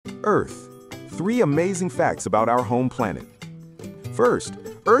Earth. 3 amazing facts about our home planet. First,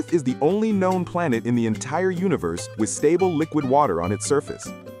 Earth is the only known planet in the entire universe with stable liquid water on its surface.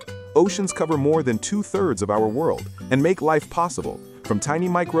 Oceans cover more than 2/3 of our world and make life possible, from tiny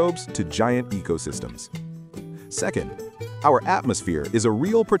microbes to giant ecosystems. Second, our atmosphere is a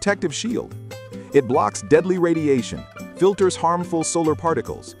real protective shield. It blocks deadly radiation, filters harmful solar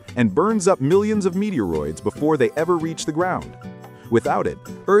particles, and burns up millions of meteoroids before they ever reach the ground. Without it,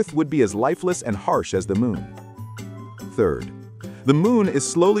 Earth would be as lifeless and harsh as the Moon. Third, the Moon is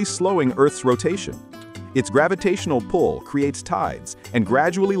slowly slowing Earth's rotation. Its gravitational pull creates tides and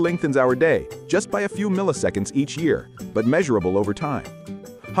gradually lengthens our day just by a few milliseconds each year, but measurable over time.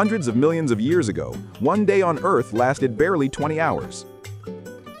 Hundreds of millions of years ago, one day on Earth lasted barely 20 hours.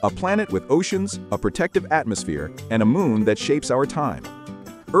 A planet with oceans, a protective atmosphere, and a moon that shapes our time.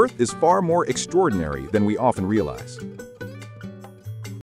 Earth is far more extraordinary than we often realize.